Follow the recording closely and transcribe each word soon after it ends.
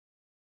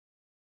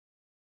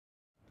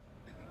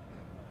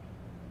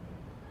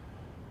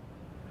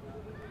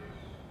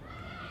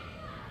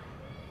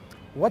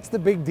What's the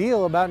big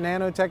deal about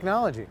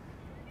nanotechnology?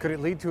 Could it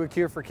lead to a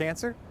cure for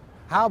cancer?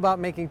 How about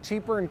making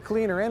cheaper and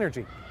cleaner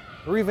energy?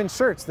 Or even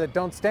shirts that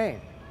don't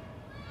stain?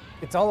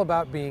 It's all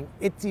about being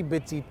itsy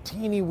bitsy,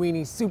 teeny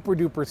weeny, super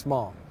duper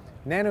small.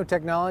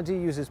 Nanotechnology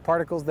uses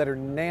particles that are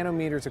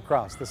nanometers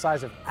across, the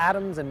size of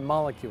atoms and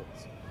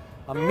molecules.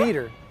 A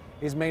meter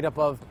is made up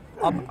of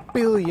 1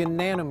 billion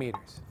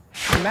nanometers.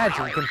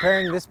 Imagine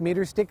comparing this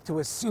meter stick to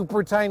a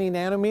super tiny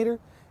nanometer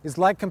is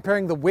like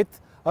comparing the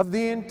width of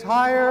the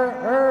entire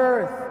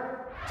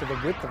Earth to the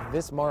width of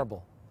this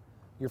marble.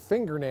 Your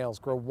fingernails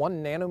grow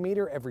 1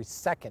 nanometer every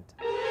second.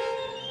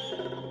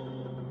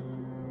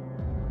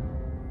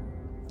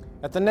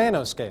 At the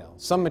nanoscale,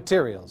 some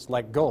materials,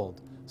 like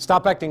gold,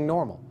 stop acting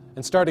normal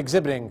and start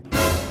exhibiting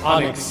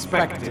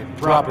unexpected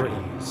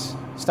properties.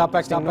 Stop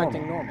acting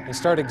normal and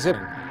start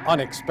exhibiting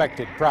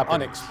unexpected properties.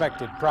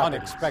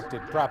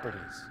 Unexpected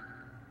properties.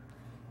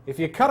 If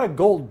you cut a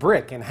gold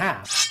brick in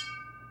half,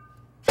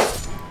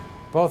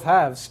 both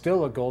halves still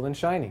look gold and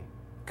shiny.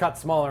 Cut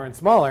smaller and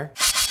smaller,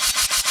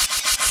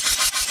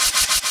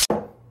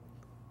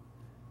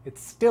 it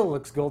still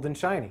looks gold and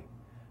shiny.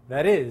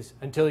 That is,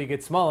 until you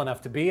get small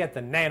enough to be at the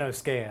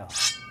nanoscale.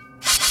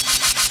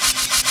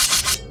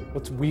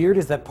 What's weird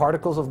is that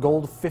particles of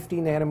gold 50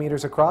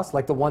 nanometers across,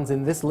 like the ones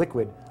in this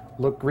liquid,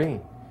 look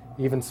green.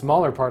 Even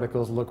smaller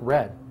particles look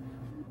red.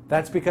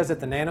 That's because at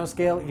the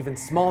nanoscale, even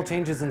small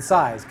changes in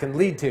size can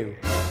lead to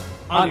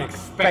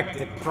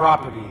unexpected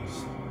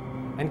properties.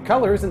 And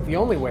color isn't the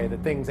only way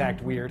that things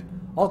act weird.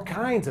 All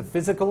kinds of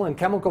physical and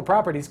chemical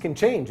properties can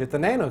change at the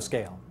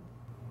nanoscale.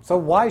 So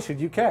why should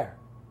you care?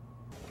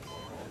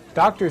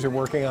 Doctors are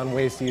working on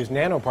ways to use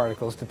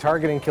nanoparticles to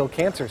target and kill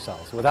cancer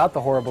cells without the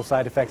horrible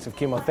side effects of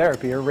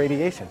chemotherapy or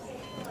radiation.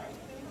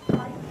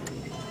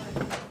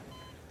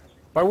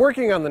 By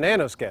working on the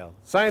nanoscale,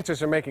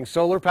 scientists are making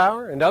solar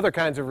power and other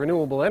kinds of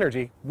renewable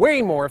energy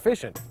way more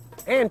efficient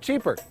and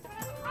cheaper.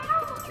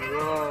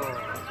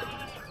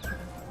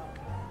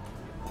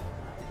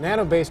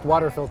 Nano-based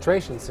water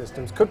filtration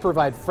systems could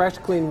provide fresh,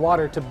 clean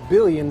water to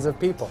billions of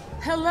people.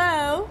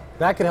 Hello?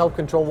 That could help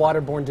control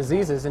waterborne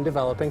diseases in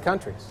developing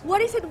countries.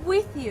 What is it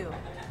with you?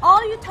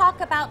 All you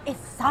talk about is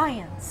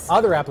science.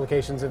 Other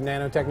applications of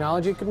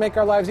nanotechnology could make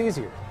our lives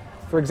easier.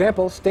 For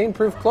example,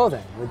 stain-proof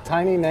clothing with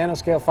tiny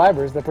nanoscale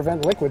fibers that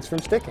prevent liquids from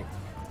sticking.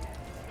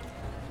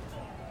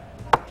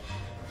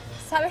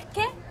 ¿Sabes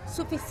qué?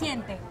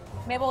 Suficiente.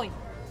 Me voy.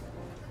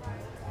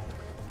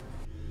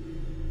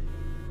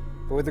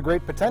 But with the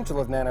great potential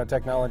of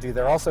nanotechnology,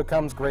 there also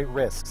comes great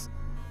risks.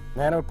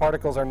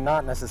 Nanoparticles are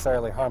not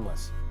necessarily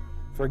harmless.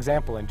 For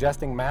example,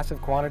 ingesting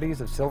massive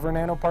quantities of silver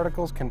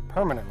nanoparticles can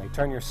permanently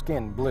turn your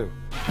skin blue.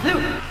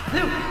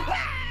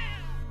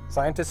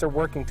 Scientists are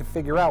working to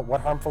figure out what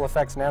harmful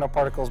effects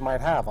nanoparticles might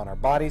have on our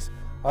bodies,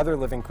 other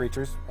living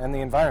creatures, and the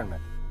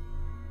environment.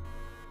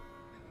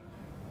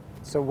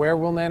 So where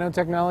will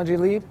nanotechnology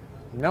lead?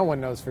 No one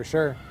knows for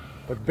sure,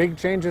 but big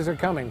changes are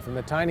coming from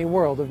the tiny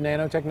world of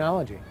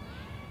nanotechnology.